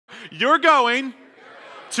You're going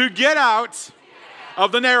to get out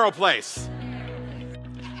of the narrow place.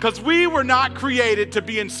 Because we were not created to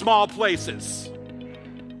be in small places.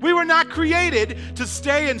 We were not created to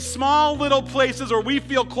stay in small little places where we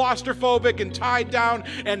feel claustrophobic and tied down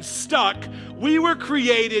and stuck. We were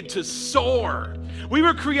created to soar. We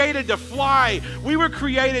were created to fly. We were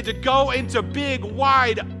created to go into big,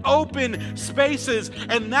 wide, open spaces.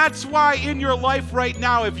 And that's why in your life right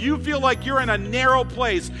now, if you feel like you're in a narrow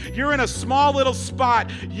place, you're in a small little spot,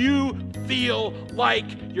 you feel like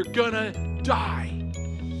you're gonna die.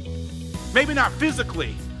 Maybe not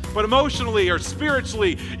physically, but emotionally or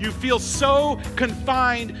spiritually, you feel so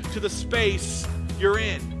confined to the space you're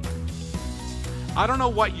in. I don't know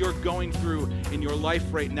what you're going through in your life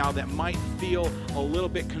right now that might feel a little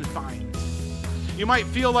bit confined. You might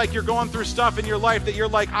feel like you're going through stuff in your life that you're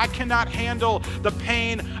like, I cannot handle the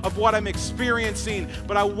pain of what I'm experiencing.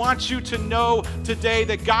 But I want you to know today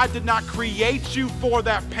that God did not create you for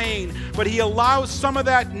that pain, but He allows some of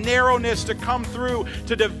that narrowness to come through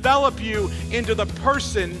to develop you into the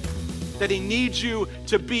person that He needs you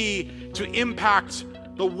to be to impact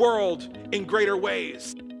the world in greater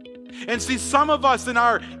ways. And see, some of us in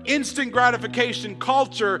our instant gratification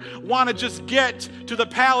culture want to just get to the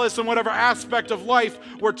palace in whatever aspect of life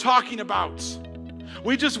we're talking about.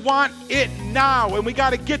 We just want it now, and we got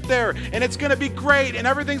to get there, and it's going to be great, and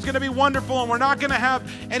everything's going to be wonderful, and we're not going to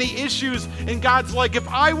have any issues. And God's like, if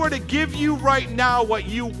I were to give you right now what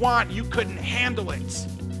you want, you couldn't handle it.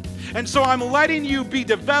 And so I'm letting you be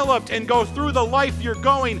developed and go through the life you're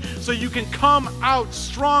going so you can come out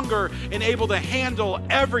stronger and able to handle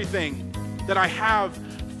everything that I have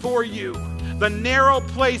for you. The narrow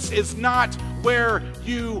place is not where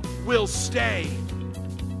you will stay,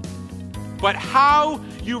 but how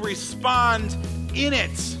you respond in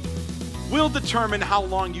it will determine how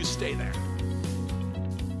long you stay there.